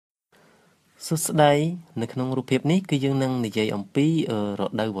សួស្តីនៅក្នុងរូបភាពនេះគឺយើងនឹងនិយាយអំពីរ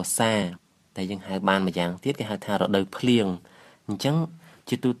ដូវវស្សាតែយើងហៅបានម្យ៉ាងទៀតគេហៅថារដូវភ្លៀងអញ្ចឹង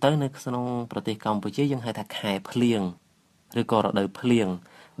ជាទូទៅនៅក្នុងប្រទេសកម្ពុជាយើងហៅថាខែភ្លៀងឬក៏រដូវភ្លៀង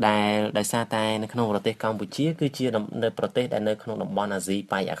ដែលដោយសារតែនៅក្នុងប្រទេសកម្ពុជាគឺជានៅប្រទេសដែលនៅក្នុងតំបន់អាស៊ី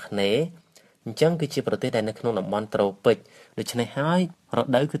ប៉ែកអាគ្នេយ៍អញ្ចឹងគឺជាប្រទេសដែលនៅក្នុងតំបន់ត្រូពិកដូច្នេះហើយរ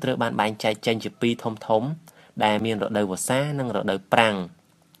ដូវគឺត្រូវបានបែងចែកចេញជាពីរធំដែលមានរដូវវស្សានិងរដូវប្រាំង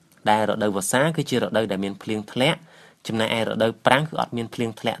ដែលរដូវវស្សាគឺជារដូវដែលមានភ្លៀងធ្លាក់ចំណែកឯរដូវប្រាំងគឺអត់មានភ្លៀង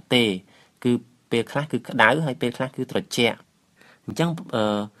ធ្លាក់ទេគឺពេលខ្លះគឺក្តៅហើយពេលខ្លះគឺត្រជាក់អញ្ចឹង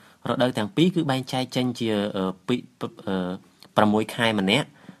រដូវទាំងពីរគឺបែងចែកចេញជា6ខែម្នាក់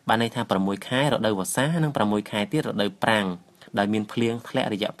បានន័យថា6ខែរដូវវស្សានិង6ខែទៀតរដូវប្រាំងដោយមានភ្លៀងធ្លាក់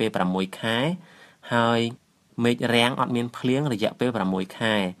រយៈពេល6ខែហើយមេឃរាំងអត់មានភ្លៀងរយៈពេល6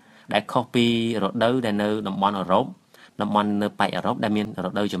ខែដែលខុសពីរដូវដែលនៅតំបន់អឺរ៉ុបតំបន់នៅប៉ែកអឺរ៉ុបដែលមានរ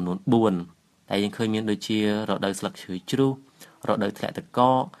ដូវចំនួន4តែយើងឃើញមានដូចជារដូវស្លឹកឈើជ្រុះរដូវធ្លាក់ទឹកក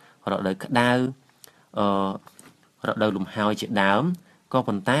ករដូវក្តៅរដូវលំហើយជាដើមក៏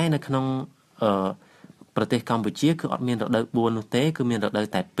ប៉ុន្តែនៅក្នុងប្រទេសកម្ពុជាគឺអត់មានរដូវ4នោះទេគឺមានរដូវ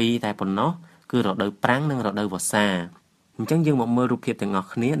តែ2តែប៉ុណ្ណោះគឺរដូវប្រាំងនិងរដូវវស្សាអញ្ចឹងយើងមកមើលរូបភាពទាំងអស់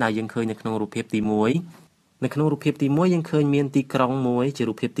គ្នាដែលយើងឃើញនៅក្នុងរូបភាពទី1នៅក្នុងរូបភាពទី1យើងឃើញមានទីក្រុងមួយជា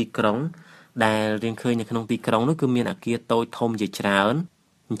រូបភាពទីក្រុងដែលយើងឃើញនៅក្នុងទីក្រុងនោះគឺមានអគារតូចធំជាច្រើន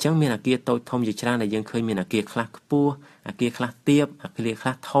អញ្ចឹងមានអគារតូចធំជាច្រើនដែលយើងឃើញមានអគារខ្លះខ្ពស់អគារខ្លះទាបអគារខ្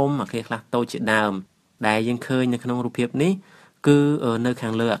លះធំអគារខ្លះតូចជាដើមដែលយើងឃើញនៅក្នុងរូបភាពនេះគឺនៅខា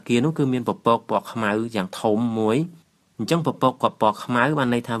ងលើអគារនោះគឺមានពពកពណ៌ខ្មៅយ៉ាងធំមួយអញ្ចឹងពពកគាត់ពណ៌ខ្មៅបាន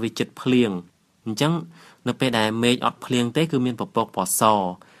ន័យថាវាជិតភ្លៀងអញ្ចឹងនៅពេលដែលមេឃអត់ភ្លៀងទេគឺមានពពកពណ៌ស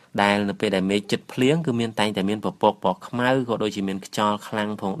ដែលនៅពេលដែលមេឃជិតភ្លៀងគឺមានតែងតែមានពពកពណ៌ខ្មៅក៏ដូចជាមានខ្យល់ខ្លាំង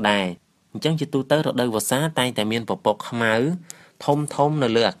ផងដែរអញ្ចឹងជាទូទៅរដូវវស្សាតែងតែមានពពកខ្មៅធំនៅ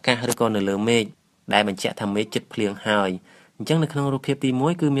លើអាកាសឬក៏នៅលើមេឃដែលបញ្ជាក់ថាមេឃជិតភ្លៀងហើយអញ្ចឹងនៅក្នុងរូបភាពទី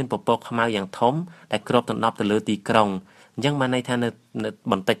1គឺមានពពកខ្មៅយ៉ាងធំដែលគ្របដណ្ដប់ទៅលើទីក្រុងអញ្ចឹងបានន័យថានៅ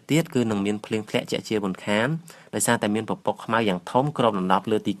បន្តិចទៀតគឺនឹងមានភ្លៀងធ្លាក់ជាក់ជាមិនខានដោយសារតែមានពពកខ្មៅយ៉ាងធំគ្របដណ្ដប់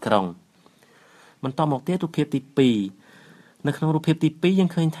លើទីក្រុងបន្តមកទៀតរូបភាពទី2នៅក្នុងរូបភាពទី2យើង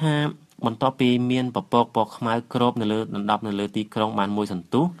ឃើញថាបន្ទាប់ពីមានពពកពណ៌ខ្មៅគ្របនៅលើដណ្ដប់នៅលើទីក្រុងបានមួយសន្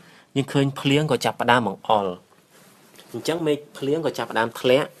ទុះយើងឃើញភ្លៀងក៏ចាប់ផ្ដើមបង្អុរអញ្ចឹងមេឃភ្លៀងក៏ចាប់ផ្ដើមធ្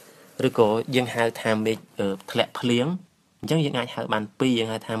លាក់ឬក៏យើងហៅថាមេឃធ្លាក់ភ្លៀងអញ្ចឹងយើងអាចហៅបានពីរយើង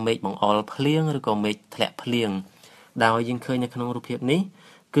ហៅថាមេឃបង្អុរភ្លៀងឬក៏មេឃធ្លាក់ភ្លៀងដោយយើងឃើញនៅក្នុងរូបភាពនេះ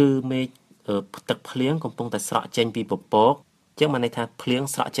គឺមេឃទឹកភ្លៀងកំពុងតែស្រក់ចេញពីពពកអញ្ចឹងបានន័យថាភ្លៀង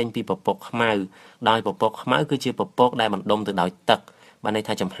ស្រក់ចេញពីពពកខ្មៅដោយពពកខ្មៅគឺជាពពកដែលបណ្ដុំទៅដោយទឹកបានន័យ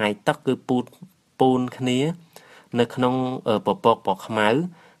ថាចំហាយទឹកគឺពូនគ្នានៅក្នុងពពកពណ៌ខ្មៅ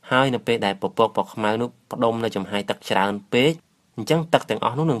ហើយនៅពេលដែលពពកពណ៌ខ្មៅនោះផ្ដុំនៅចំហាយទឹកច្រើនពេកអញ្ចឹងទឹកទាំងអ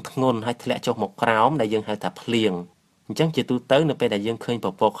ស់នោះនឹងធ្ងន់ហើយធ្លាក់ចុះមកក្រោមដែលយើងហៅថាភ្លៀងអញ្ចឹងជាទូទៅនៅពេលដែលយើងឃើញព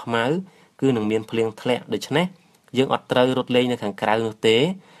ពកខ្មៅគឺនឹងមានភ្លៀងធ្លាក់ដូច្នេះយើងអត់ត្រូវរត់លេងនៅខាងក្រៅនោះទេ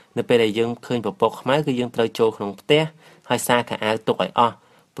នៅពេលដែលយើងឃើញពពកខ្មៅគឺយើងត្រូវចូលក្នុងផ្ទះហើយសារខោអាវទុកឲ្យអស់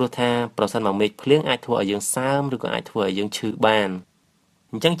ព្រោះថាប្រសិនបើមេឃភ្លៀងអាចធ្វើឲ្យយើងសើមឬក៏អាចធ្វើឲ្យយើងឈឺបាន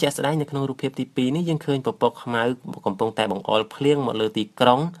អញ្ចឹងជាក់ស្ដែងនៅក្នុងរូបភាពទី2នេះយើងឃើញពពកខ្មៅកំពុងតែបង្អុរភ្លៀងមកលើទីក្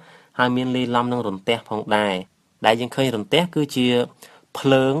រុងហើយមានលាយឡំនឹងរន្ទះផងដែរដែលយើងឃើញរន្ទះគឺជាភ្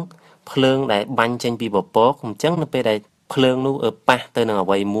លើងដែលបាញ់ចេញពីពពកអញ្ចឹងនៅពេលដែលភ្លើងនោះប៉ះទៅនឹងអ្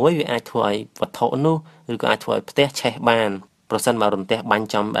វីមួយវាអាចធ្វើឲ្យវត្ថុនោះឬក៏អាចធ្វើឲ្យផ្ទះឆេះបានប្រសិនបើរន្ទះបាញ់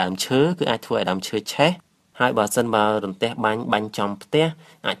ចំដើមឈើគឺអាចធ្វើឲ្យដើមឈើឆេះហើយបើសិនបើរន្ទះបាញ់ចំផ្ទះ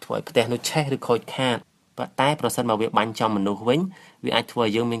អាចធ្វើឲ្យផ្ទះនោះឆេះឬខូចខាតតែប្រសិនបើវាបាញ់ចំមនុស្សវិញវាអាចធ្វើឲ្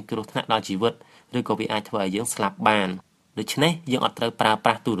យយើងមានគ្រោះថ្នាក់ដល់ជីវិតឬក៏វាអាចធ្វើឲ្យយើងស្លាប់បានដូច្នេះយើងអត់ត្រូវប្រើប្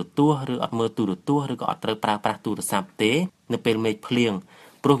រាស់ទូរទស្សន៍ឬអត់មើលទូរទស្សន៍ឬក៏អត់ត្រូវប្រើប្រាស់ទូរស័ព្ទទេនៅពេលមេឃភ្លៀង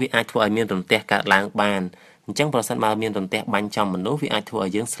ព្រោះវាអាចធ្វើឲ្យមានរន្ទះកើតឡើងបានអញ្ចឹងប្រសិនបើមានរន្ទះបាញ់ចំមនុស្សវាអាចធ្វើឲ្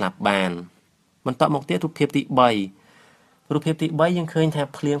យយើងស្លាប់បានបន្តមកទៀតរូបភាពទី3រូបភាពទី3យើងឃើញថា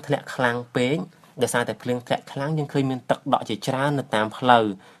ភ្លៀងធ្លាក់ខ្លាំងពេកដោយសារតែភ្លៀងធ្លាក់ខ្លាំងយើងឃើញមានទឹកដក់ជាច្រើននៅតាមផ្លូវ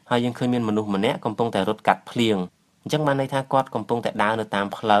ហើយយើងឃើញមានមនុស្សម្នាក់កំពុងតែរត់កាត់ភ្លៀងអញ្ចឹងបានន័យថាគាត់កំពុងតែដើរនៅតាម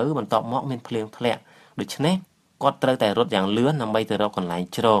ផ្លូវបន្ទាប់មកមានភ្លៀងធ្លាក់ដូច្នេះគាត់ត្រូវតែរត់យ៉ាងលឿនដើម្បីទៅរកកន្លែង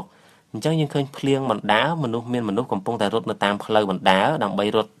ជ្រកអញ្ចឹងយើងឃើញភ្លៀងបណ្ដាលមនុស្សកំពុងតែរត់នៅតាមផ្លូវបណ្ដាលដើម្បី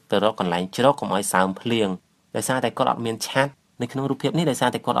រត់ទៅរកកន្លែងជ្រកកុំឲ្យសើមភ្លៀងដោយសារតែគាត់អត់មានឆ័ត្រនៅក្នុងរូបភាពនេះដោយសារ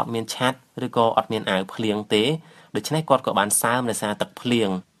តែគាត់អត់មានឆ័ត្រឬក៏អត់មានអាវភ្លៀងទេដូច្នេះគាត់ក៏បានសើមដោយសារទឹកភ្លៀង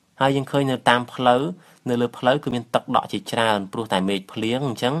ហើយយើងឃើញនៅតាមផ្លូវនៅលើផ្លូវគឺមានទឹកដក់ជាច្រើនព្រោះតែមេឃភ្លៀង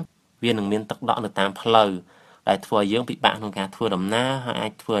អញ្ចឹងវានឹងមានទឹកដក់នៅតាមផ្លូវដែលធ្វើឲ្យយើងពិបាកក្នុងការធ្វើដំណើរហើយអា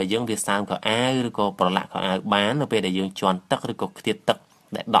ចធ្វើឲ្យយើងវាសើមខោអាវឬក៏ប្រឡាក់ខោអាវបាននៅពេលដែលយើងជន់ទឹកឬក៏ខ្ទាតទឹក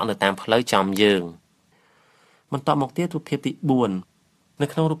ដែលដក់នៅតាមផ្លូវចំយើងបន្តមកទៀតរូបភាពទី4 នៅ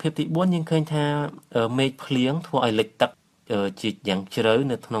ក្នុងរូបភាពទី4យើងឃើញថាមេឃភ្លៀងធ្វើឲ្យលិចទឹកជាយ៉ាងជ្រៅ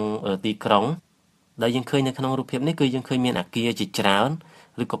នៅក្នុងទីក្រុងដែលយើងឃើញនៅក្នុងរូបភាពនេះគឺយើងឃើញមានអគារជាច្រើន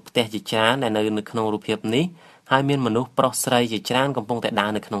ឬក៏ផ្ទះជាច្រើនដែលនៅក្នុងរូបភាពនេះហើយមានមនុស្សប្រុសស្រីជាច្រើនកំពុងតែដើរ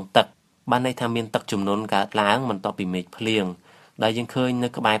នៅក្នុងទឹកបានន័យថាមានទឹកជំនន់កើតឡើងបន្ទាប់ពីមេឃភ្លៀងដែលយើងឃើញនៅ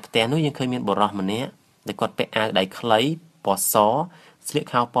ក្បែរផ្ទះនោះយើងឃើញមានបុរសម្នាក់ដែលគាត់ពាក់អាវដៃខ្លីពណ៌សស្លៀក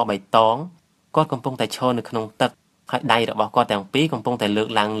ខោពណ៌បៃតងគាត់កំពុងតែឈរនៅក្នុងទឹកហើយដៃរបស់គាត់ទាំងពីរកំពុងតែលើក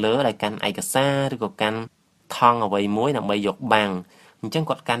ឡើងលើដោយកាន់ឯកសារឬក៏កាន់ថង់អ្វីមួយដើម្បីយកបាំងអញ្ចឹង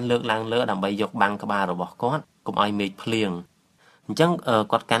គាត់កាន់លើកឡើងលើដើម្បីយកបាំងក្បាលរបស់គាត់កុំឲ្យមេឃភ្លៀងអញ្ចឹង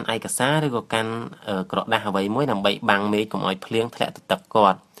គាត់កាន់ឯកសារឬក៏កាន់ក្រដាសអ្វីមួយដើម្បីបាំងមេឃកុំឲ្យភ្លៀងធ្លាក់ទៅទឹកគា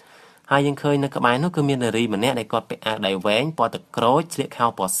ត់ហើយយើងឃើញនៅក្បែរនោះគឺមាននារីម្នាក់ដែលគាត់ពាក់អាវដៃវែងពណ៌ទឹកក្រូចស្លៀកខោ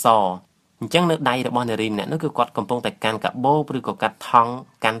ពណ៌សអញ្ចឹងនៅដៃរបស់នារីម្នាក់នោះគឺគាត់កំពុងតែកាន់កាបូបឬក៏កាន់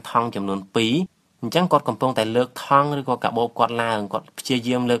ថង់ចំនួន2អញ្ចឹងគាត់កំពុងតែលើកថង់ឬក៏កាបូបគាត់ឡើងគាត់ព្យា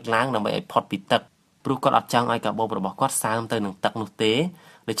យាមលើកឡើងដើម្បីឲ្យផុតពីទឹកព្រោះគាត់អត់ចង់ឲ្យកាបូបរបស់គាត់សើមទៅនឹងទឹកនោះទេ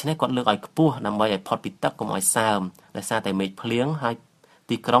ដូច្នេះគាត់លើកឲ្យខ្ពស់ដើម្បីឲ្យផុតពីទឹកកុំឲ្យសើមដោយសារតែមេឃភ្លៀងហើយ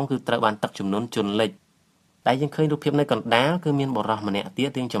ទីក្រុងគឺត្រូវបានទឹកជំនន់ជន់លិចតែយើងឃើញរូបភាពនៅកណ្ដាលគឺមានបុរសម្នាក់ទៀត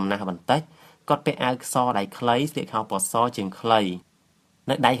រៀងចំណាស់បន្តិចគាត់ពាក់អាវសដៃខ្លីស្លៀកខោពណ៌សជើងខ្លី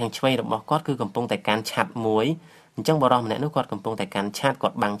នៅដៃខាងឆ្វេងរបស់គាត់គឺកំពុងតែកាន់ឆ័ត្រមួយអញ្ចឹងបុរសម្នាក់នោះគាត់កំពុងតែកាន់ឆ័ត្រគា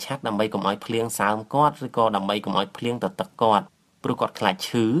ត់បាំងឆ័ត្រដើម្បីកុំឲ្យភ្លៀងសើមគាត់ឬក៏ដើម្បីកុំឲ្យភ្លៀងទៅទឹកគាត់ព្រោះគាត់ខ្លាច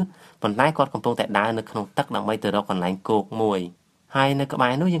ឈឺប៉ុន្តែគាត់កំពុងតែដើរនៅក្នុងទឹកដើម្បីទៅរកកន្លែងគោកមួយហើយនៅក្បែ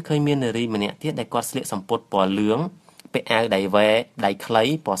រនោះយើងឃើញមាននារីម្នាក់ទៀតដែលគាត់ស្លៀកសំពត់ពណ៌លឿងពាក់អាវដៃខ្លី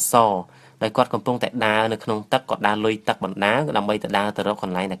ពណ៌សដែលគាត់កំពុងតែដើរនៅក្នុងទឹកគាត់ដើរលុយទឹកបណ្ដាដើម្បីទៅដើរទៅរកក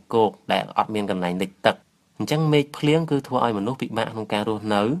ន្លែងដែលគោកដែលអត់មានកន្លែងលិចទឹកអញ្ចឹងមេឃភ្លៀងគឺធ្វើឲ្យមនុស្សពិបាកក្នុងការរស់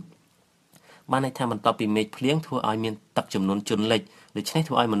នៅបានន័យថាបន្ទាប់ពីមេឃភ្លៀងធ្វើឲ្យមានទឹកជំនន់ជន់លិចដូច្នេះ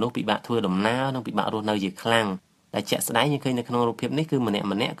ធ្វើឲ្យមនុស្សពិបាកធ្វើដំណើរនិងពិបាករស់នៅជាខ្លាំងតែជាក់ស្ដែងយើងឃើញនៅក្នុងរូបភាពនេះគឺម្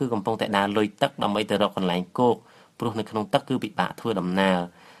នាក់គឺកំពុងតែដើរលុយទឹកដើម្បីទៅរកកន្លែងគោកព្រោះនៅក្នុងទឹកគឺពិបាកធ្វើដំណើរ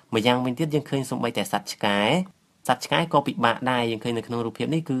ម្យ៉ាងវិញទៀតយើងឃើញសូម្បីតែសត្វឆ្កែក៏ពិបាកដែរយើងឃើញនៅក្នុងរូបភាព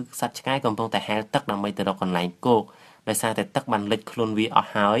នេះគឺសត្វឆ្កែកំពុងតែហែលទឹកដើម្បីទៅរកកន្លែងគោកដោយសារតែទឹកបានលិចខ្លួនវាអស់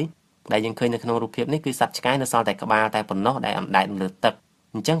ហើយដែលយើងឃើញនៅក្នុងរូបភាពនេះគឺសត្វឆ្កែនៅសល់តែក្បាលតែប៉ុណ្ណោះដែលអណ្ដែតលើទឹក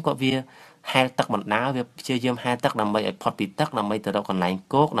អញ្ចឹងគាត់វាហែលទឹកបណ្ដាវាព្យាយាមហែលទឹកដើម្បីឲ្យផុតពីទឹកដើម្បីទៅរកកន្លែង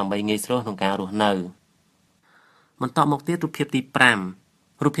គោកដើម្បីងាយស្រួលក្នុងការរស់នៅបន្តមកទៀតរូបភាពទី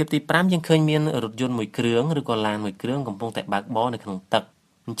5រូបភាពទី5យើងឃើញមានរថយន្តមួយគ្រឿងឬក៏ឡានមួយគ្រឿងកំពុងតែបើកបរនៅក្នុងទឹក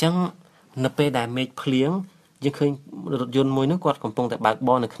អញ្ចឹងនៅពេលដែលមេឃភ្លៀងយើងឃើញរថយន្តមួយនោះគាត់កំពុងតែបើកប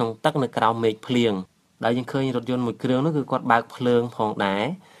រនៅក្នុងទឹកនៅក្រោមមេឃភ្លៀងដែលយើងឃើញរថយន្តមួយគ្រឿងនោះគឺគាត់បើកភ្លើងផងដែរ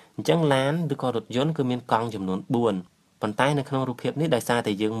អញ្ចឹងឡានឬក៏រថយន្តគឺមានកង់ចំនួន4ប៉ុន្តែនៅក្នុងរូបភាពនេះដោយសារ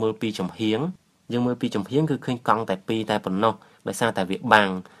តែយើងមើលពីចំហៀងគឺឃើញកង់តែ2តែប៉ុណ្ណោះដោយសារតែវាបាំង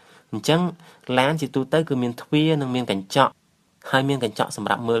អញ្ចឹងឡានជាទូទៅគឺមានទ្វារនិងមានកញ្ចក់ហើយមានកញ្ចក់សម្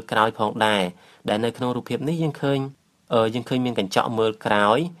រាប់មើលក្រោយផងដែរដែលនៅក្នុងរូបភាពនេះយើងឃើញមានកញ្ចក់មើលក្រោ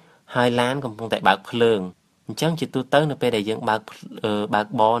យហើយឡានកំពុងតែបើកភ្លើងអញ្ចឹងជាទូទៅនៅពេលដែលយើងបើក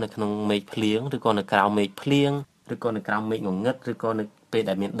បរនៅក្នុងមេឃភ្លៀងឬក៏នៅក្រៅមេឃភ្លៀងឬក៏នៅក្រៅមេឃងងឹតឬក៏នៅពេល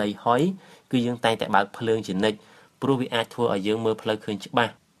ដែលមានដីហុយគឺយើងតែងតែបើកភ្លើងជានិច្ចព្រោះវាអាចធ្វើឲ្យយើងមើលផ្លូវឃើញច្បា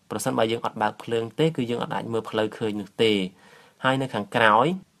ស់ប្រសិនបើយើងអត់បើកភ្លើងទេគឺយើងអត់អាចមើលផ្លូវឃើញនោះទេហើយនៅខាងក្រោយ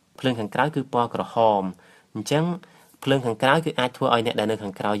ភ្លើងខាងក្រោយគឺពណ៌ក្រហមអញ្ចឹងភ្លើងខាងក្រោយគឺអាចធ្វើឲ្យអ្នកដែលនៅខា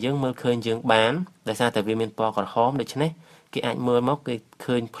ងក្រោយយើងមើលឃើញយើងបានដោយសារតែវាមានពណ៌ក្រហមដូច្នេះគេអាចមើលមកគេ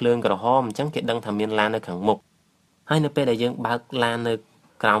ឃើញភ្លើងក្រហមអញ្ចឹងគេដឹងថាមានឡាននៅខាងមុខហើយនៅពេលដែលយើងបើកឡាននៅ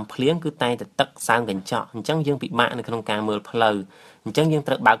ក្រោមភ្លៀងគឺតែងតែទឹកសើមកញ្ចក់អញ្ចឹងយើងពិបាកនៅក្នុងការមើលផ្លូវអញ្ចឹងយើង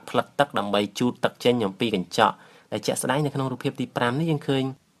ត្រូវបើកផ្លិតទឹកដើម្បីជូតទឹកចេញអំពីកញ្ចក់ដែលជាក់ស្ដែងនៅក្នុងរូបភាពទី5នេះយើងឃើញ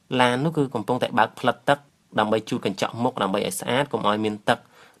ឡាននោះគឺកំពុងតែបើកផ្លិតទឹកដើម្បីជូតកញ្ចក់មុខដើម្បីឲ្យស្អាតកុំឲ្យមានទឹក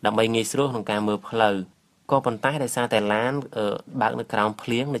ដើម្បីងាយស្រួលក្នុងការមើលផ្លូវក៏ប៉ុន្តែដោយសារតែឡានបើកនៅក្រោមភ្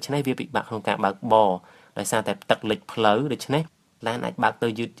លៀងដូច្នេះវាពិបាកក្នុងការបើកបរដោយសារតែទឹកលិចផ្លូវដូច្នេះឡានអាចបើកទៅ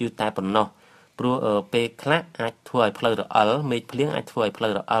យឺតតែប៉ុណ្ណោះព្រោះពេលខ្លះអាចធ្វើឲ្យផ្លូវរអិលមេឃភ្លៀងអាចធ្វើឲ្យផ្លូ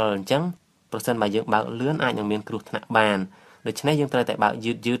វរអិលអញ្ចឹងប្រសិនបើយើងបើកលឿនអាចនឹងមានគ្រោះថ្នាក់បានដូច្នេះយើងត្រូវតែបើក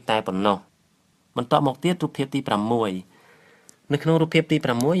យឺតតែប៉ុណ្ណោះបន្តមកទៀតរូបភាពទី6នៅក្នុងរូបភាពទី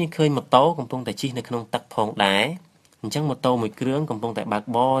6យើងឃើញម៉ូតូកំពុងតែជិះនៅក្នុងទឹកផងដែរអញ្ចឹងម៉ូតូមួយគ្រឿងកំពុងតែបើក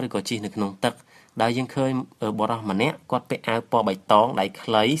បរឬក៏ជិះនៅក្នុងទឹកដែលយើងឃើញបុរសម្នាក់គាត់ពាក់អាវពណ៌បៃតងដៃខ្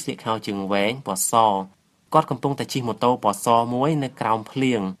លីស្លៀកខោជើងវែងពណ៌សគាត់កំពុងតែជិះម៉ូតូពណ៌សមួយនៅក្រោមភ្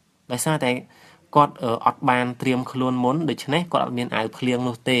លៀងដោយសារតែគាត់អត់បានត្រៀមខ្លួនមុនដូច្នេះគាត់អត់មានអាវភ្លៀង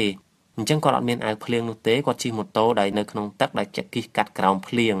នោះទេអញ្ចឹងគាត់អត់មានអាវភ្លៀងនោះទេគាត់ជិះម៉ូតូដែលនៅក្នុងទឹកដែលជិះកាត់ក្រោម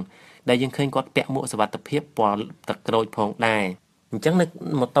ភ្លៀងដែលយើងឃើញគាត់ពាក់មួកសុវត្ថិភាពពណ៌ទឹកក្រូចផងដែរអញ្ចឹងនៅ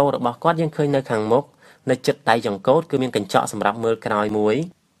ម៉ូតូរបស់គាត់យើងឃើញនៅខាងមុខនៅជិតដៃចង្កូតគឺមានកញ្ចក់សម្រាប់មើលក្រោយមួយ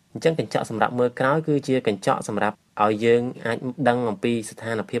អញ្ចឹងកញ្ចក់សម្រាប់មើលក្រោយគឺជាកញ្ចក់សម្រាប់ឲ្យយើងអាចដឹងអំពីស្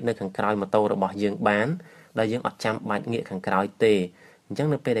ថានភាពនៅខាងក្រោយម៉ូតូរបស់យើងបានដោយយើងអត់ចាំបាច់ងាកខាងក្រោយទេអញ្ចឹង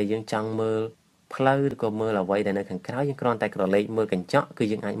នៅពេលដែលយើងចង់មើលផ្លូវឬក៏មើលអ្វីដែលនៅខាងក្រោយយើងគ្រាន់តែក្រឡេកមើលកញ្ចក់គឺ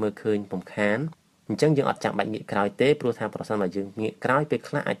យើងអាចមើលឃើញពំខានអញ្ចឹងយើងអត់ចាំបាច់ងាកក្រោយទេព្រោះថាប្រសិនបើយើងងាកក្រោយពេល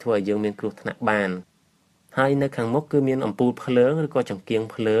ខ្លះអាចធ្វើឲ្យយើងមានគ្រោះថ្នាក់បានហើយនៅខាងមុខគឺមានអំពូលភ្លើងឬក៏ចង្គៀង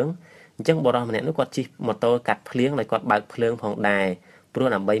ភ្លើងអញ្ចឹងបុរសម្នាក់នោះគាត់ជិះម៉ូតូកាត់ភ្លៀងហើយគាត់បើកភ្លើងផងដែរព្រោះ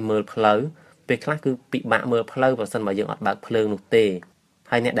ដើម្បីមើលផ្លូវពេលខ្លះគឺពិបាកមើលផ្លូវប្រសិនបើយើងអត់បើកភ្លើងនោះទេ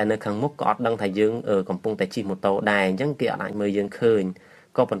ហើយអ្នកដែលនៅខាងមុខក៏អត់ដឹងថាយើងកំពុងតែជិះម៉ូតូដែរអញ្ចឹងគេអត់អាចមើលយើងឃើញ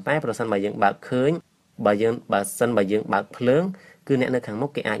ក៏ប៉ុន្តែប្រសិនបើយើងបើកឃើញបើសិនបើយើងបើកភ្លើងគឺអ្នកនៅខាងមុខ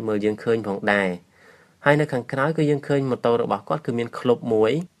គេអាចមើលយើងឃើញផងដែរហើយនៅខាងក្រោយគឺយើងឃើញម៉ូតូរបស់គាត់គឺមានក្លុបមួ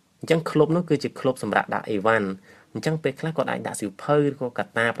យអញ្ចឹងក្លុបនោះគឺជាក្លុបសម្រាប់ដាក់អីវ៉ាន់អញ្ចឹងពេលខ្លះគាត់អាចដាក់សៀវភៅឬក៏កា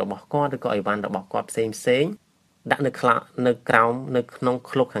តាបរបស់គាត់ឬក៏អីវ៉ាន់របស់គាត់ផ្សេងដាក់នៅក្រោមនៅក្នុង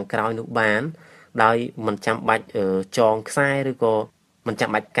ក្លុបខាងក្រោយនោះបានដោយមិនចាំបាច់ចងខ្សែឬក៏មិនចាំ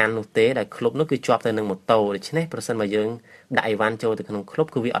បាច់កាន់នោះទេដែលក្លុបនោះគឺជាប់ទៅនឹងម៉ូតូដូច្នេះប្រសិនបើយើងដាក់អីវ៉ាន់ចូលទៅក្នុងក្លុប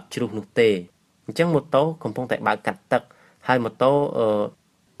គឺវាអត់ជ្រុះនោះទេអញ្ចឹងម៉ូតូកំពុងតែបើកកាត់ទឹកហើយម៉ូតូ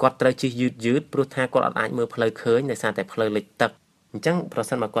គាត់ត្រូវជិះយឺតព្រោះថាគាត់អាចមើលផ្លូវឃើញដោយសារតែផ្លូវលិចទឹកអញ្ចឹងប្រ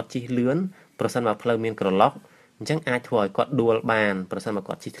សិនបើគាត់ជិះលឿនប្រសិនបើផ្លូវមានក្រឡុកអញ្ចឹងអាចធ្វើឲ្យគាត់ដួលបានប្រសិនបើ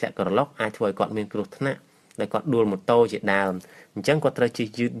គាត់ជិះធ្លាក់ក្រឡុកអាចធ្វើឲ្យគាត់មានគ្រោះថ្នាក់ដែលគាត់ដួលម៉ូតូជាដើមអញ្ចឹងគាត់ត្រូវជិះ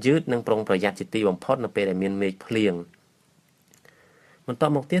យឺតនិងប្រុងប្រយ័ត្នជាទីបំផុតនៅពេលដែលមានមេឃភ្លៀងបន្ត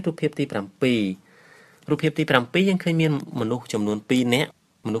មកទៀតរូបភាពទី7រូបភាពទី7យើងឃើញមានមនុស្សចំនួន2នាក់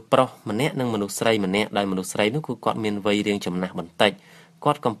មនុស្សប្រុសម្នាក់និងមនុស្សស្រីម្នាក់ដោយមនុស្សស្រីនោះគឺគាត់មានវ័យរាងចំណាស់បន្តិច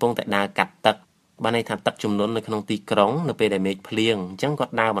គាត់កំពុងតែដើរកាត់ទឹកបានន័យថាទឹកជំនន់នៅក្នុងទីក្រុងនៅពេលដែលមេឃភ្លៀងអញ្ចឹងគា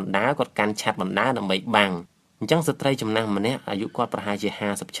ត់ដើរបណ្ដើរគាត់កាន់ឆ័ត្របណ្ដើរដើម្បីបាំងអញ្ចឹងស្ត្រីចំណាស់ម្នាក់អាយុគាត់ប្រហែលជា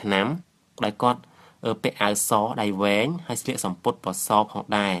50ឆ្នាំដែលគាត់ពាក់អាវសដៃវែងហើយស្លៀកសំពត់ពណ៌សផង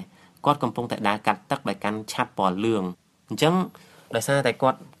ដែរគាត់កំពុងតែដើរកាត់ទឹកដោយកាន់ឆ័ត្រពណ៌លឿងអញ្ចឹងដោយសារតែគា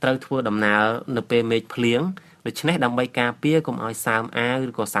ត់ត្រូវធ្វើដំណើរនៅពេលមេឃភ្លៀងដូច្នេះដើម្បីការពារកុំឲ្យសើមអាវ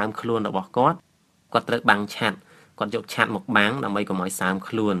ឬក៏សើមខ្លួនរបស់គាត់ត្រូវបាំងឆ័ត្រគាត់យកឆ័ត្រមកបាំងដើម្បីកុំឲ្យសើម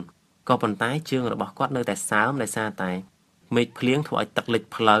ខ្លួនក៏ប៉ុន្តែជើងរបស់គាត់នៅតែសើមដោយសារតែមេឃភ្លៀងធ្វើឲ្យទឹកលិច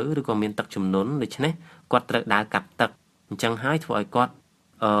ផ្លូវឬក៏មានទឹកជំនន់ដូច្នេះគាត់ត្រូវដើរកាត់ទឹកអញ្ចឹងហើយធ្វើឲ្យគាត់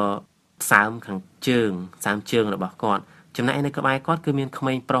សើមខាងជើងរបស់គាត់ចំណែកនៅក្បែរគាត់គឺមានក្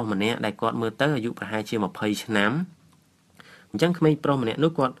មេងប្រុសម្នាក់ដែលគាត់មើលទៅអាយុប្រហែលជា20ឆ្នាំអញ្ចឹងក្មេងប្រុសម្នាក់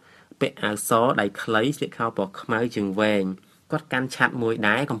នោះគាត់ពាក់អាវសដៃខ្លីស្លៀកខោពណ៌ខ្មៅជើងវែងគាត់កាន់ឆ័ត្រមួយ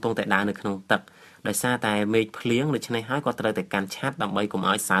ដែរកំពុងតែដើរនៅក្នុងទឹកដោយសារតែមេឃភ្លៀងដូច្នេះហើយគាត់ត្រូវតែកាន់ឆ័ត្រដើម្បីកុំ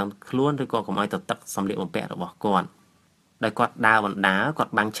ឲ្យសើមខ្លួនឬក៏កុំឲ្យទៅទឹកសម្លៀកបំពាក់របស់គាត់ដោយគាត់ដើរបណ្ដើរគា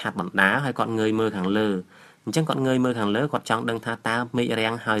ត់បាំងឆ័ត្របណ្ដើរហើយគាត់ងើយមើលខាងលើអញ្ចឹងគាត់ងើយមើលខាងលើគាត់ចង់ដឹងថាតើមេឃ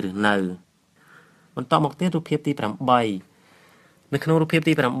រាំងហើយឬនៅបន្តមកទៀតរូបភាពទី8នៅក្នុងរូបភាព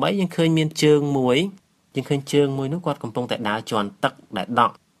ទី8យើងឃើញមានជើងមួយនោះគាត់កំពុងតែដើរជាន់ទឹកដែលដ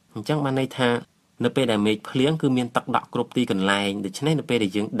ក់អញ្ចឹងបានន័យថានៅពេលដែលមេឃភ្លៀងគឺមានទឹកដក់គ្រប់ទីកន្លែងដូច្នេះនៅពេលដែ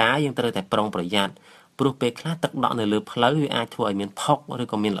លយើងដើរយើងត្រូវតែប្រុងប្រយ័ត្នព្រោះពេលខ្លះទឹកដក់នៅលើផ្លូវវាអាចធ្វើឲ្យមានផុកឬ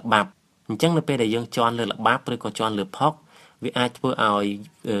ក៏មានល្បាប់អញ្ចឹងនៅពេលដែលយើងជាន់លើល្បាប់ឬក៏ជាន់លើផុកវាអាចធ្វើឲ្យ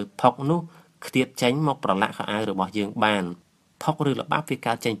ផុកនោះខ្ទាតចេញមកប្រឡាក់ខោអាវរបស់យើងបានផុកឬល្បាប់វា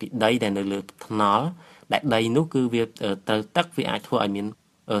កើតចេញពីដីដែលនៅលើថ្នល់ដែលដីនោះគឺវាត្រូវទឹកវាអាចធ្វើឲ្យមាន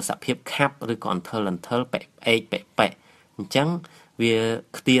សភាពខាប់ឬក៏អន្ថលប៉ែកអញ្ចឹងវា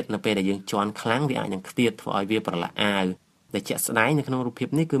ខ្ទាតនៅពេលដែលយើងជន់ខ្លាំងវាអាចនឹងខ្ទាតធ្វើឲ្យវាប្រឡាក់អាវដែលជាក់ស្ដែងនៅក្នុងរូបភាព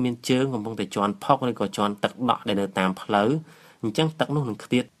នេះគឺមានជើងកំពុងតែជន់ផុកឬក៏ជន់ទឹកដក់ដែលនៅតាមផ្លូវអញ្ចឹងទឹកនោះនឹងខ្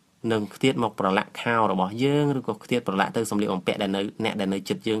ទាតមកប្រឡាក់ខោរបស់យើងឬក៏ខ្ទាតប្រឡាក់ទៅសម្លៀកបំពាក់ដែលនៅ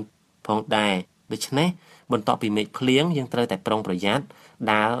ជិតយើងផងដែរដូច្នេះបន្ទាប់ពីមេឃភ្លៀងយើងត្រូវតែប្រុងប្រយ័ត្ន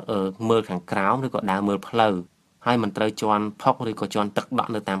ដើរមើលខាងក្រោមឬក៏ដើរមើលផ្លូវហើយមិនត្រូវជន់ផុកឬក៏ជន់ទឹកដ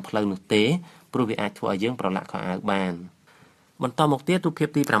ក់នៅតាមផ្លូវនោះទេព្រោះវាអាចធ្វើឲ្យយើងប្រឡាក់ខោអាវបានបន្តមកទៀតរូបភាព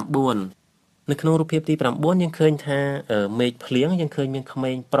ទី9នៅក្នុងរូបភាពទី9យើងឃើញថាមេឃភ្លៀងយើងឃើញមានក្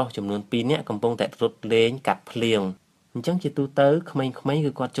មេងប្រុសចំនួន2នាក់កំពុងតែរត់លេងកាត់ភ្លៀងអញ្ចឹងជាទូទៅក្មេងៗ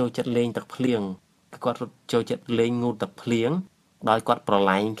គឺគាត់ចូលចិត្តលេងទឹកភ្លៀងគាត់រត់ចូលចិត្តលេងងូតទឹកភ្លៀងដោយគាត់ប្រ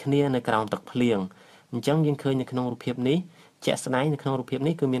ឡែងគ្នានៅក្រោមទឹកភ្លៀងអញ្ចឹងយើងឃើញនៅក្នុងរូបភាពនេះជាក់ស្ដែងនៅក្នុងរូបភាព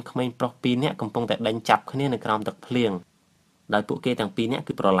នេះគឺមានក្មេងប្រុស2នាក់កំពុងតែដេញចាប់គ្នានៅក្រោមទឹកភ្លៀងដោយពួកគេទាំង2នាក់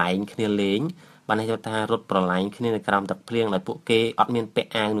គឺប្រឡែងគ្នាលេងបានន័យថារត់ប្រឡែងគ្នានៅក្រោមទឹកភ្លៀងដោយពួកគេអត់មានពាក់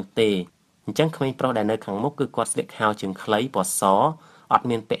អាវនោះទេអញ្ចឹងក្មេងប្រុសដែលនៅខាងមុខគឺគាត់ស្លៀកខោជើងខ្លីពណ៌សអត់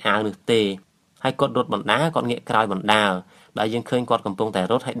មានពាក់អាវនោះទេហើយគាត់រត់បណ្ដាគាត់ងាកក្រោយបណ្ដាដោយយើងឃើញគាត់កំពុងតែ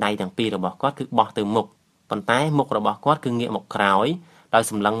រត់ហើយដៃទាំងពីររបស់គាត់គឺបោះទៅមុខប៉ុន្តែមុខរបស់គាត់គឺងាកមកក្រោយដោយ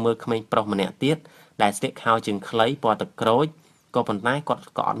សម្លឹងមើលក្មេងប្រុសម្នាក់ទៀតដែលស្លៀកខោជើងខ្លីពណ៌ទឹកក្រូចក៏ប៉ុន្តែគាត់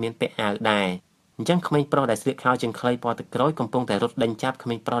ក៏អត់មានពាក់អាវដែរអ អញ្ចឹងក្មេងប្រុសដែលស្លៀកខោជើងខ្លីពណ៌ទឹកក្រូចកំពុងតែរត់ដេញចាប់ក្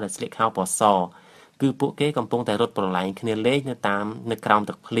មេងប្រុសដែលស្លៀកខោពណ៌សគឺពួកគេកំពុងតែរត់ប្រឡែងគ្នាលេងនៅក្រោម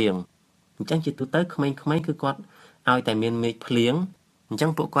ទឹកភ្លៀងអញ្ចឹងជាទូទៅក្មេងៗគឺគាត់ឲ្យតែមានមេឃភ្លៀងអញ្ចឹ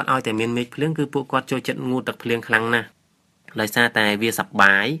ងពួកគាត់ឲ្យតែមានមេឃភ្លៀងគឺពួកគាត់ចូលចិត្តងូតទឹកភ្លៀងខ្លាំងណាស់ដោយសារតែវាសប្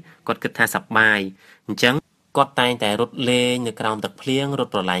បាយគាត់គិតថាសប្បាយអញ្ចឹងគាត់តែងតែរត់លេងនៅក្រោមទឹកភ្លៀងរ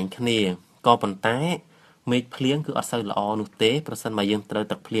ត់ប្រឡែងគ្នាក៏ប៉ុន្តែមេឃភ្លៀងគឺអត់សូវល្អនោះទេប្រសិនបើយើងត្រូវ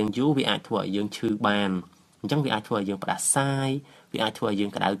ទឹកភ្លៀងយូរវាអាចធ្វើឲ្យយើងឈឺបានអញ្ចឹងវាអាចធ្វើឲ្យយើងផ្ដាសាយវាអាចធ្វើឲ្យយើ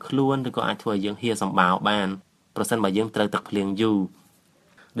ងក្តៅខ្លួនឬក៏អាចធ្វើឲ្យយើងហៀសម្បាវបានប្រសិនបើយើងត្រូវទឹកភ្លៀងយូរ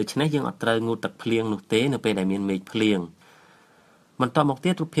ដូច្នេះយើងអត់ត្រូវងូតទឹកភ្លៀងនោះទេនៅពេលដែលមានមេឃភ្លៀងបន្តមក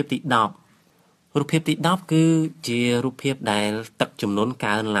ទៀតរូបភាពទី10រូបភាពទី10គឺជារូបភាពដែលទឹកជំនន់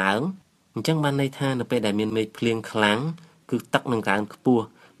កើនឡើងអញ្ចឹងបានន័យថានៅពេលដែលមានមេឃភ្លៀងខ្លាំងគឺទឹកនឹងកើនខ្ពស់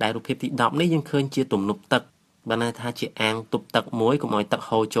ដែលរូបភាពទី10នេះយើងឃើញជាទំនប់ទឹកបានន័យថាជាអាងទប់ទឹកមួយកុំឲ្យទឹក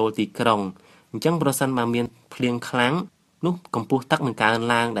ហូរចូលទីក្រុងអញ្ចឹងប្រសិនបើមានភ្លៀងខ្លាំងនោះកម្ពស់ទឹកនឹងកើន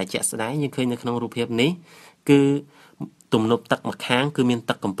ឡើងដែលជាក់ស្ដែងយើងឃើញនៅក្នុងរូបភាពនេះគឺទំនប់ទឹកម្ខាងគឺមាន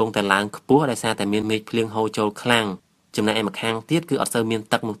ទឹកកំពុងតែឡើងខ្ពស់ដោយសារតែមានមេឃភ្លៀងហូរចូលខ្លាំងចំណែកឯម្ខាងទៀតគឺអត់សូវមាន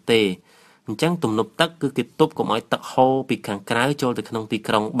ទឹកនោះទេអញ្ចឹងទំនប់ទឹកគឺគេទប់កុំឲ្យទឹកហូរពីខាងក្រៅចូលទៅក្នុងទី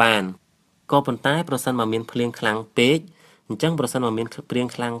ក្រុងបានក៏ប៉ុន្តែប្រសិនបើមានភ្លៀងខ្លាំងពេកអញ្ចឹងប្រសិនបើមានភ្លៀង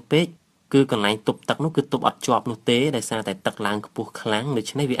ខ្លាំងពេកគឺកន្លែងទប់ទឹកនោះគឺទប់អត់ជាប់នោះទេដោយសារតែទឹកឡើងខ្ពស់ខ្លាំងដូ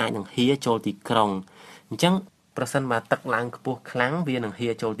ច្នេះវាអាចនឹងហៀចូលទីក្រុងអញ្ចឹងប្រសិនបើទឹកឡើងខ្ពស់ខ្លាំងវានឹងហៀ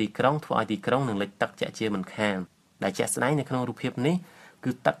ចូលទីក្រុងធ្វើឲ្យទីក្រុងនឹងលិចទឹកជាក់ជាមិនខានដែលជាក់ស្ដែងនៅក្នុងរូបភាពនេះ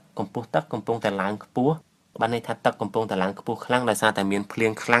គឺទឹកកម្ពស់ទឹកកំពុងតែឡើងខ្ពស់បានន័យថាទឹកកំពុងតែឡើងខ្ពស់ខ្លាំងដោយសារតែមានភ្លៀ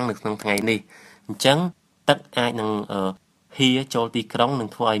ងខ្លាំងនៅក្នុងថ្ងៃនេះអញ្ចឹងទឹកអាចនឹងហៀចូលទីក្រុងនឹង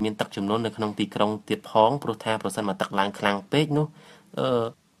ធ្វើឲ្យមានទឹកជំនន់នៅក្នុងទីក្រុងទៀតផងព្រោះថាប្រសិនបើទឹកឡើងខ្លាំងពេកនោះ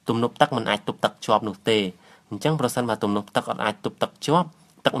ទំនប់ទឹកមិនអាចទប់ទឹកជាប់នោះទេអញ្ចឹងប្រសិនបើទំនប់ទឹកអត់អាចទប់ទឹកជាប់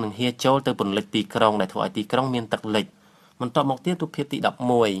ទឹកនឹងហៀចូលទៅពន្លិចទីក្រុងដែលធ្វើឲ្យទីក្រុងមានទឹកលិចបន្តមកទៀតរូបភាពទី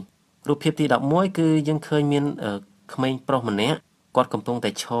11រូបភាពទី11គឺយើងឃើញមានក្មេងប្រុសម្នាក់គាត់កំពុងតែ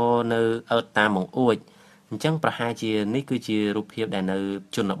ឈរនៅអើតតាមបង្អួចអញ្ចឹងប្រហែលជានេះគឺជារូបភាពដែលនៅ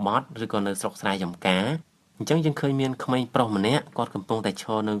ជនបទឬក៏នៅស្រុកស្រែចម្ការអញ្ចឹងយើងឃើញមានក្មេងប្រុសម្នាក់គាត់កំពុងតែឈ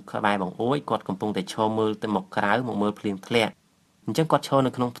រនៅក្បែរបង្អួចគាត់កំពុងតែឈរមើលទៅមកក្រៅមកមើលភ្លៀងធ្លាក់អញ្ចឹងគាត់ឈរ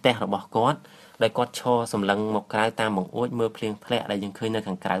នៅក្នុងផ្ទះរបស់គាត់ដែលគាត់ឈរសម្លឹងមកក្រៅតាមបង្អួចមើលភ្លៀងធ្លាក់ដែលយើងឃើញនៅ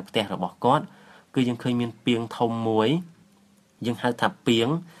ខាងក្រៅផ្ទះរបស់គាត់គឺយើងឃើញមានពាងធំមួយយើងហៅថាពាង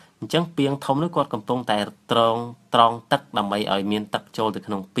អញ្ចឹងពាងធំនោះគាត់កំពុងតែត្រងទឹកដើម្បីឲ្យមានទឹកចូលទៅ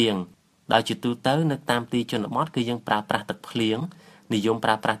ក្នុងពាងដោយជាទូទៅនៅតាមទីជនបទគឺយើងប្រើប្រាស់ទឹកភ្លៀងនិយមប្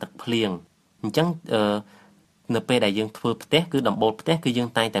រើប្រាស់ទឹកភ្លៀងអញ្ចឹងនៅពេលដែលយើងធ្វើផ្ទះគឺដំបូលផ្ទះគឺយើង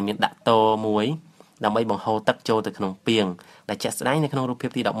តែងតែមានដាក់តមួយដើម្បីបង្ហូរទឹកចូលទៅក្នុងពាងដែលជាក់ស្ដែងនៅក្នុងរូបភាព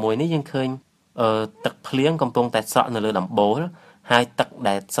ទី11នេះយើងឃើញទឹកភ្លៀងកំពុងតែស្រក់នៅលើដំបូលហើយទឹក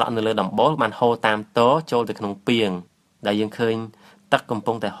ដែលស្រក់នៅលើដំបូលបានហូរតាមតចូលទៅក្នុងពាងដែលយើងឃើញទឹកកំ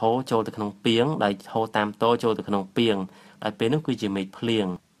ពុងតែហូរចូលទៅក្នុងពាងដែលហូរតាមតចូលទៅក្នុងពាងហើយពេលនោះគឺជាមេឃភ្លៀង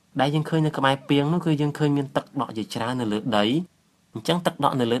ដែលយើងឃើញនៅក្បែរពាងនោះគឺយើងឃើញមានទឹកដក់ជាច្រើននៅលើដីអញ្ចឹងទឹកដ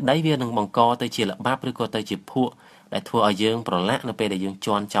ក់នៅលើដីវានឹងបង្កទៅជាល្បាប់ឬក៏ទៅជាភក់ដែលធ្វើឲ្យយើងប្រឡាក់នៅពេលដែលយើងជ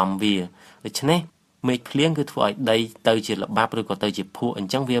ន់ចំវាដូច្នេះមេឃភ្លៀងគឺធ្វើឲ្យដីទៅជាល្បាប់ឬក៏ទៅជាភក់អ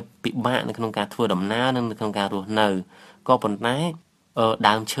ញ្ចឹងវាពិបាកនៅក្នុងការធ្វើដំណើរនិងនៅក្នុងការរស់នៅក៏ប៉ុន្តែ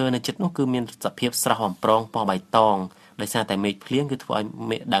ដើមឈើនៅជិតនោះគឺមានសភាពស្រស់បំព្រងពណ៌បៃតងដោយសារតែមេឃភ្លៀងគឺធ្វើឲ្យ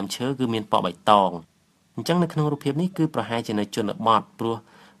ដើមឈើគឺមានពណ៌បៃតងអញ្ចឹងនៅក្នុងរូបភាពនេះគឺប្រហែលជានៅជនបទព្រោះ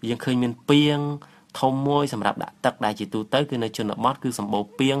យើងឃើញមានពាងធំមួយសម្រាប់ដាក់ទឹកដែលជាទូទៅគឺនៅជនបទគឺសម្បូរ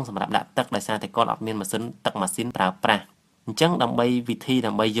ពាងសម្រាប់ដាក់ទឹកដោយសារតែគាត់អត់មានម៉ាស៊ីនប្រើប្រាស់អញ្ចឹងដើម្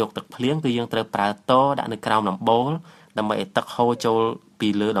បីយកទឹកភ្លៀងគឺយើងត្រូវប្រើតដាក់នៅក្រោមដំបូលដើម្បីឲ្យទឹកហូរចូលពី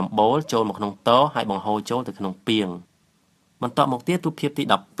លើដំបូលចូលមកក្នុងតហើយបង្ហូរចូលទៅក្នុងពាងបន្តមកទៀតរូបភាពទី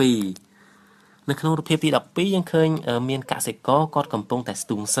12នៅក្នុងរូបភាពទី12យើងឃើញមានកសិករគាត់កំពុងតែស្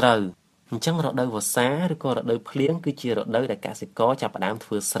ទូងស្រូវអញ្ចឹងរដូវវស្សាឬក៏រដូវភ្លៀងគឺជារដូវដែលកសិករចាប់ផ្ដើមធ្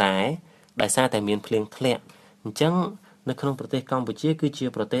វើស្រែដោយសារតែមានភ្លៀងធ្លាក់អញ្ចឹងនៅក្នុងប្រទេសកម្ពុជាគឺជា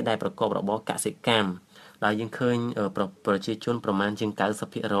ប្រទេសដែលប្រកបរបរកសិកម្មដែលយើងឃើញប្រជាជនប្រមាណជាង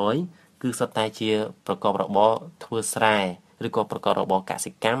 90% គឺសុទ្ធតែជាប្រកបរបរធ្វើស្រែឬក៏ប្រកបរបរក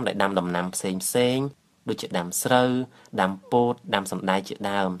សិកម្មដែលដាំដំណាំផ្សេងដូចជាដាំស្រូវដាំពោតដាំសណ្តែកជា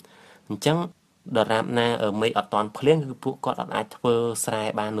ដើមអញ្ចឹងដរាបណាមេឃអត់តាន់ភ្លៀងគឺពួកគាត់អត់អាចធ្វើស្រែ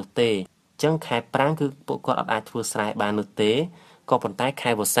បាននោះទេអញ្ចឹងខែប្រាំងគឺពួកគាត់អត់អាចធ្វើស្រែបាននោះទេក៏ប៉ុន្តែខែ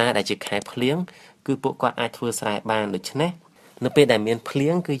វស្សាដែលជាខែភ្លៀងគឺពួកគាត់អាចធ្វើស្រែបានដូច្នេះនៅពេលដែលមានភ្លៀ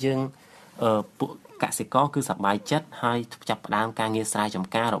ងគឺយើងពួកកសិករគឺសប្បាយចិត្តហើយចាប់ផ្ដើមការងារស្រែច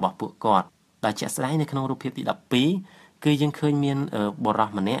ម្ការរបស់ពួកគាត់ដែលជាក់ស្ដែងនៅក្នុងរូបភាពទី12គឺយើងឃើញមានបុរស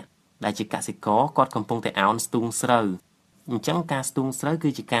ម្នាក់ដែលជាកសិករគាត់កំពុងតែអោនស្ទូងស្រូវ អញ្ចឹងការស្ទូងស្រូវគឺ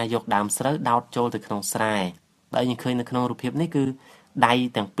ជាការយកដើមស្រូវដោតចូលទៅក្នុងស្រែដែលយើងឃើញនៅក្នុងរូបភាពនេះគឺដៃ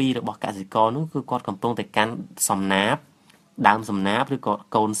ទាំងពីររបស់កសិករនោះគឺគាត់កំពុងតែកាន់សំណាបដើមសំណាបឬក៏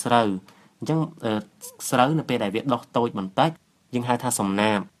កូនស្រូវអញ្ចឹងស្រូវនៅពេលដែលវាដុះតូចបន្តិចយើងហៅថាសំ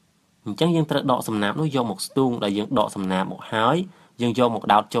ណាបអញ្ចឹងយើងត្រូវដកសំណាបនោះយកមកស្ទូងដែលយើងដកសំណាបមកហើយយើងយកមក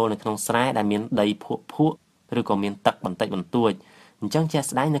ដោតចូលនៅក្នុងស្រែដែលមានដីភក់ឬក៏មានទឹកបន្តិចបន្តួចអញ្ចឹងជាក់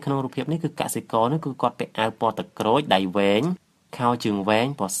ស្ដែងនៅក្នុងរូបភាពនេះគឺកសិករនេះគឺគាត់ពាក់អាវពណ៌ទឹកក្រូចដៃវែងខោជើងវែង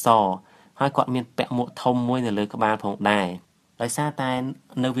ពណ៌សហើយគាត់មានពាក់មួកធំមួយនៅលើក្បាលផងដែរដោយសារតែ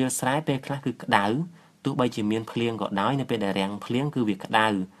នៅវាលស្រែពេលខ្លះគឺក្តៅទោះបីជាមានភ្លៀងក៏ដោយនៅពេលដែលរាំងភ្លៀងគឺវាក្តៅ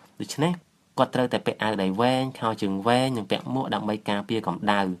ដូច្នេះគាត់ត្រូវតែពាក់អាវដៃវែងខោជើងវែងនិងពាក់មួកដើម្បីការពារកម្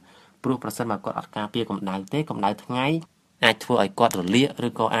ដៅព្រោះប្រសិនបើគាត់អត់ការពារកម្ដៅទេកម្ដៅថ្ងៃអាចធ្វើឲ្យគាត់រលាកឬ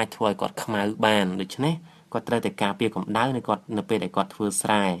ក៏អាចធ្វើឲ្យគាត់ខ្មៅបានដូច្នេះគាត់ត្រូវតែការពារកម្ដៅនៅពេលដែលគាត់ធ្វើស្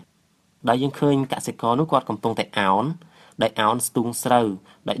រែដោយយើងឃើញកសិករនោះគាត់កំពុងតែអោនដោយអោនស្ទូងស្រូវ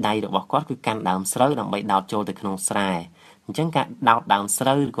ដោយដៃរបស់គាត់គឺកាន់ដើមស្រូវដើម្បីដោតចូលទៅក្នុងស្រែអញ្ចឹងការដោតដើមស្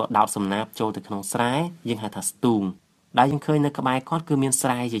រូវឬក៏ដោតសំណាបចូលទៅក្នុងស្រែយើងហៅថាស្ទូងដែលយើងឃើញនៅក្បែរគាត់គឺមានស្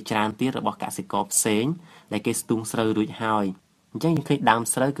រែជាច្រើនទៀតរបស់កសិករផ្សេងដែលគេស្ទូងស្រូវរួចហើយអញ្ចឹងយើងឃើញដើម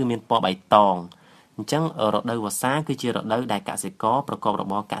ស្រូវគឺមានពណ៌បៃតងអញ្ចឹងរដូវវស្សាគឺជារដូវដែលកសិករប្រកបរ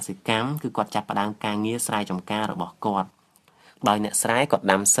បរកសិកម្មគឺគាត់ចាប់ផ្ដើមការងារស្រែចម្ការរបស់គាត់ដោយអ្នកស្រែគាត់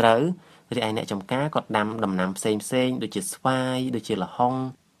ដាំស្រូវរីឯអ្នកចម្ការគាត់ដាំដំណាំផ្សេងដូចជាស្វាយដូចជាល្ហុង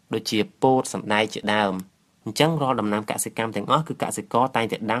ដូចជាពោតសណ្តែកជាដើមអញ្ចឹងរាល់ដំណាំកសិកម្មទាំងអស់គឺកសិករតែង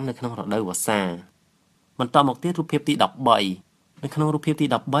តែដាំនៅក្នុងរដូវវស្សាបន្តមកទៀតរូបភាពទី13នៅក្នុងរូបភាពទី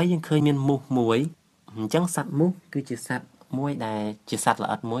13យើងឃើញមានមូសមួយអញ្ចឹងសត្វមូសគឺជាសត្វមួយដែលជាសត្វល្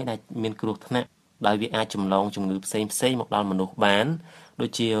អិតមួយដែលមានគ្រោះថ្នាក់ដោយវាអាចចម្លងជំងឺផ្សេងមកដល់មនុស្សបានដូច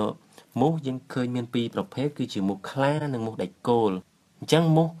ជាមូសយើងឃើញមានពីរប្រភេទគឺជាមូសខ្លានិងមូសដែកគោលអញ្ចឹង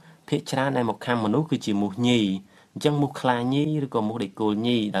មូសភាគច្រើនដែលមកខាំមនុស្សគឺជាមូសញីអញ្ចឹងមូសខ្លាញីឬក៏មូសដែកគោល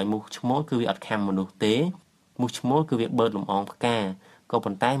ញីដោយមូសឈ្មោលគឺវាអត់ខាំមនុស្សទេមូសឈ្មោលគឺវាបឺតលំអងផ្កាក៏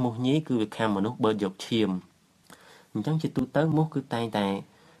ប៉ុន្តែមូសញីគឺវាខាំមនុស្សបឺតយកឈាមអញ្ចឹងជាទូទៅមូសគឺតែងតែ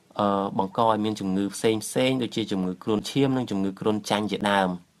បង្កឲ្យមានជំងឺផ្សេងដូចជាជំងឺគ្រុនឈាមនិងជំងឺគ្រុនចាញ់ជាដើម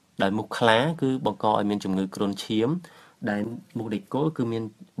ដោយមូសខ្លាគឺបង្កឲ្យមានជំងឺគ្រុនឈាមដែលមូសដែកគោលគឺមាន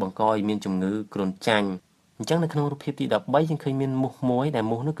បង្កឲ្យមានជំងឺគ្រុនចាញ់អញ្ចឹងនៅក្នុងរូបភាពទី13យើងឃើញមានមូសមួយដែល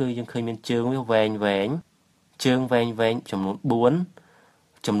មូសនោះគឺយើងឃើញមានជើងវាវែងជើងវែងចំនួន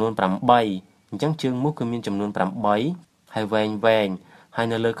4ចំនួន8អញ្ចឹងជើងមូសគឺមានចំនួន8ហើយវែងហើយ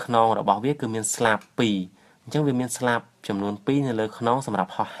នៅលើខ្នងរបស់វាគឺមានស្លាប2អញ្ចឹងវាមានស្លាបចំនួន2នៅលើខ្នងសម្រា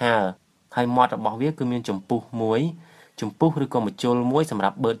ប់ហោះហើរហើយមាត់របស់វាគឺមានចំពុះមួយចំពុះឬក៏ម្ជុលមួយសម្រា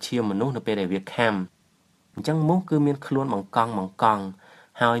ប់បឺតឈាមមនុស្សនៅពេលដែលវាខាំអញ្ចឹងមូសគឺមានខ្លួនបង្កង់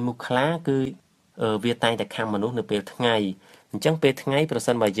ហើយមូសខ្លាគឺវាតែងតែខាំមនុស្សនៅពេលថ្ងៃអញ្ចឹងពេលថ្ងៃប្រ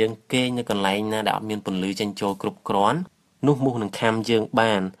សិនបើយើងគេងនៅកន្លែងណាដែលអត់មានពន្លឺចេញចូលគ្រប់គ្រាន់នោះមូសនឹងខាំយើង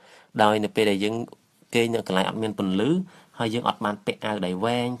បានដោយនៅពេលដែលយើងគេងនៅកន្លែងអត់មានពន្លឺហើយយើងអត់បានពាក់អាវដៃ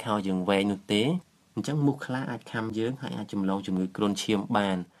វែងខោជើងវែងនោះទេអញ្ចឹងមូសខ្លាអាចខាំយើងហើយអាចចម្លងជំងឺគ្រុនឈាម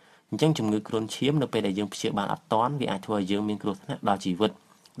បានអញ្ចឹងជំងឺគ្រុនឈាមនៅពេលដែលយើងព្យាបាលអត់ទាន់វាអាចធ្វើឲ្យយើងមានគ្រោះថ្នាក់ដល់ជីវិត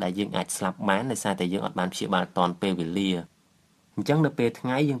ដែលយើងអាចស្លាប់បានដោយសារតែយើងអត់បានព្យាបាលទាន់ពេលវេលាអញ្ចឹងនៅពេលថ្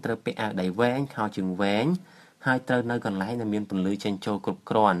ងៃយើងត្រូវពាក់អាវដៃវែងខោជើងវែងហើយត្រូវនៅកន្លែងដែលមានពន្លឺចេញចូលគ្រប់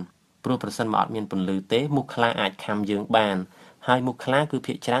គ្រាន់ព្រោះប្រសិនបើអត់មានពន្លឺទេមូសខ្លាអាចខាំយើងបានហើយមូសខ្លាគឺ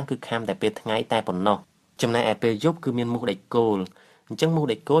ភាគច្រើនគឺខាំតែពេលថ្ងៃតែប៉ុណ្ណោះចំណែកឯពេលយប់គឺមានមូសដែកគោលអញ្ចឹងមូស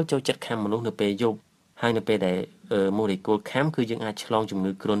ដែកគោលចូលចិត្តខាំមនុស្សនៅពេលយប់ហើយនៅពេលដែលមូសដែកគោលខាំគឺយើងអាចឆ្លងជំ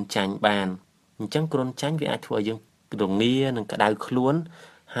ងឺគ្រុនចាញ់បានអញ្ចឹងគ្រុនចាញ់វាអាចធ្វើឲ្យយើងរងានិងក្តៅខ្លួន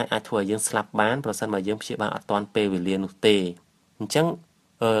ហើយអាចធ្វើឲ្យយើងស្លាប់បានប្រសិនបើយើងព្យាបាលអត់ទាន់ពេលវេលានោះទេអញ្ចឹង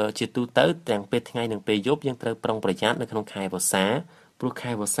ជាទូទៅទាំងពេលថ្ងៃនិងពេលយប់យើងត្រូវប្រុងប្រយ័ត្ននៅក្នុងខែវស្សាព្រោះ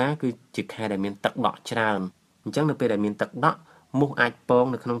ខែវស្សាគឺជាខែដែលមានទឹកដក់ច្រើនអញ្ចឹងនៅពេលដែលមានទឹកដក់មូសអាចពង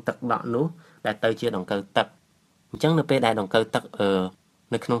នៅក្នុងទឹកដក់នោះដែលទៅជាដង្កូវទឹកអញ្ចឹងនៅពេលដែលដង្កូវទឹក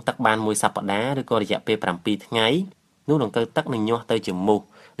នៅក្នុងទឹកបានមួយសប្តាហ៍ឬក៏រយៈពេល7ថ្ងៃនោះដង្កូវទឹកនឹងញាស់ទៅជាមូស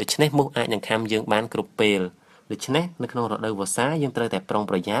ដូច្នេះមូសអាចនឹងខាំយើងបានគ្រប់ពេលដូច្នេះនៅក្នុងរដូវវស្សាយើងត្រូវតែប្រុង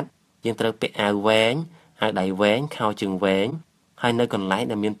ប្រយ័ត្នយើងត្រូវពាក់អាវវែងអាវដៃវែងខោជើងវែងហើយនៅកន្លែង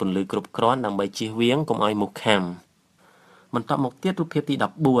ដែលមានពន្លឺគ្រប់គ្រាន់ដើម្បីជៀសវាងកុំឲ្យមូសខាំបន្តមកទៀតរូបភាពទី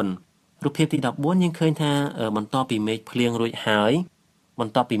14រូបភាពទី14យើងឃើញថាបន្ទាប់ពីមេឃភ្លៀងរួចហើយប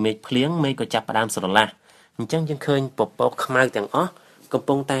ន្ទាប់ពីមេឃភ្លៀងមេឃក៏ចាប់ផ្ដើមស្រឡះអញ្ចឹងយើងឃើញពពកខ្មៅទាំងអស់កំ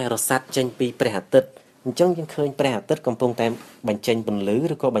ពុងតែរសាត់ចេញពីព្រះអាទិត្យអញ្ចឹងយើងឃើញព្រះអាទិត្យកំពុងតែបញ្ចេញពន្លឺ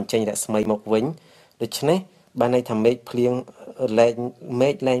ឬក៏បញ្ចេញរស្មីមកវិញដូច្នេះបានន័យថាមេឃភ្លៀង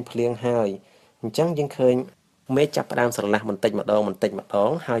លែងភ្លៀងហើយអញ្ចឹងយើងឃើញមេឃចាប់ផ្ដើមស្រឡះបន្តិចម្ដង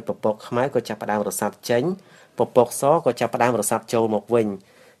ហើយពពកខ្មៅក៏ចាប់ផ្ដើមរសាត់ចេញពពកសក៏ចាប់ផ្ដើមរសាត់ចូលមកវិញ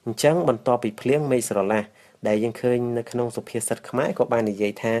អញ្ចឹងបន្ទាប់ពីភ្លៀងមេឃស្រឡះ ដែលយើងឃើញនៅក្នុងសុភាសិតខ្មែរក៏បាននិយា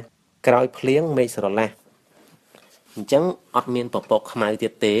យថាក្រោយភ្លៀងមេឃស្រឡះអញ្ចឹងអត់មានពពកខ្មៅទៀ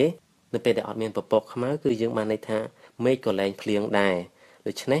តទេនៅពេលដែលអត់មានពពកខ្មៅគឺយើងបានន័យថាមេឃក៏លែងភ្លៀងដែរ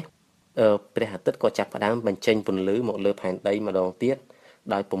ដូច្នេះព្រះអាទិត្យក៏ចាប់ផ្ដើមបញ្ចេញពន្លឺមកលើផែនដីម្ដងទៀត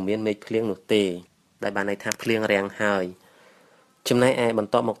ដោយពុំមានមេឃភ្លៀងនោះទេដែលបានន័យថាភ្លៀងរាំងហើយចំណែកឯប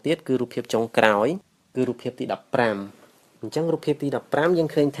ន្តមកទៀតគឺរូបភាពចុងក្រោយគឺរូបភាពទី15អញ្ចឹងរូបភាពទី15យើង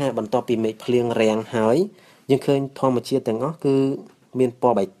ឃើញថាបន្ទាប់ពីមេឃភ្លៀងរាំងហើយយើងឃើញធម្មជាតិទាំងអស់គឺមានព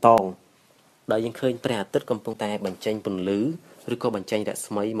ណ៌បៃតងដោយយើងឃើញព្រះអាទិត្យកំពុងតែបញ្ចេញពន្លឺឬក៏បញ្ចេញរ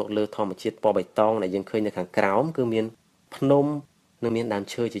ស្មីមកលើធម្មជាតិពណ៌បៃតងដែលយើងឃើញនៅខាងក្រោមគឺមានភ្នំនិងមានដើម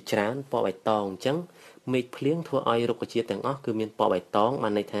ឈើជាច្រើនពណ៌បៃតងអញ្ចឹងមេឃភ្លៀងធ្វើឲ្យរុក្ខជាតិទាំងអស់គឺមានពណ៌បៃតងបា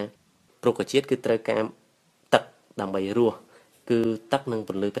នន័យថារុក្ខជាតិគឺត្រូវការទឹកដើម្បីរស់គឺទឹកនិងព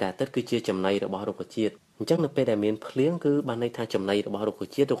ន្លឺព្រះអាទិត្យគឺជាចំណីរបស់រុក្ខជាតិអញ្ចឹងនៅពេលដែលមានភ្លៀងគឺបានន័យថាចំណីរបស់រុក្ខ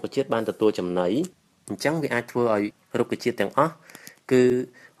ជាតិបានទទួលចំណីអញ្ចឹងវាអាចធ្វើឲ្យរុក្ខជាតិទាំងអស់គឺ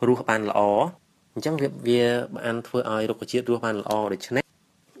រស់បានល្អអញ្ចឹងវាបានធ្វើឲ្យរុក្ខជាតិរស់បានល្អដូច្នេះ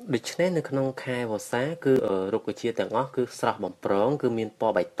នៅក្នុងខែវស្សាគឺរុក្ខជាតិទាំងអស់គឺស្រស់បំព្រងគឺមានព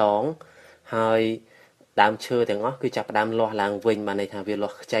ណ៌បៃតងហើយដើមឈើទាំងអស់គឺចាប់ផ្ដើមលាស់ឡើងវិញបានន័យថាវាលា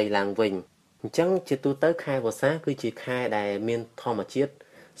ស់ខ្ចីឡើងវិញអញ្ចឹងជាទូទៅខែវស្សាគឺជាខែដែលមានធម្មជាតិ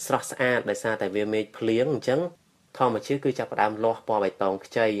ស្រស់ស្អាតដោយសារតែវាមេឃភ្លៀងអញ្ចឹងធម្មជាតិគឺចាប់ផ្ដើមលាស់ពណ៌បៃតង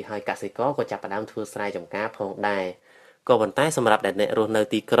ខ្ចីហើយកសិករក៏ចាប់ផ្ដើមធ្វើស្រែចម្ការផងដែរក៏ប៉ុន្តែសម្រាប់អ្នករស់នៅ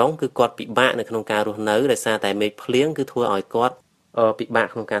ទីក្រុងគឺគាត់ពិបាកនៅក្នុងការរស់នៅដោយសារតែមេឃភ្លៀងគឺធ្វើឲ្យគាត់ពិបាក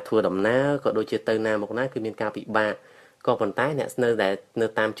ក្នុងការធ្វើដំណើរក៏ដូចជាទៅណាមកណាគឺមានការពិបាកក៏ប៉ុន្តែអ្នកនៅ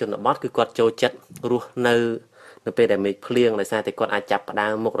តាមជនបទគឺគាត់ចូលចិត្តរស់នៅពេលដែលមេឃភ្លៀងដោយសារតែគាត់អាចចាប់ផ្ដើ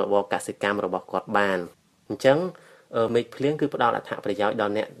មមុខរបរកសិកម្មរបស់គាត់បានអញ្ចឹងមេឃភ្លៀងគឺផ្ដល់អត្ថប្រយោជន៍ដ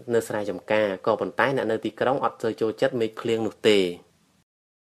ល់អ្នកនៅស្រែចម្ការក៏ប៉ុន្តែអ្នកនៅទីក្រុងអត់សូវចូលចិត្តមេឃភ្លៀងនោះទេ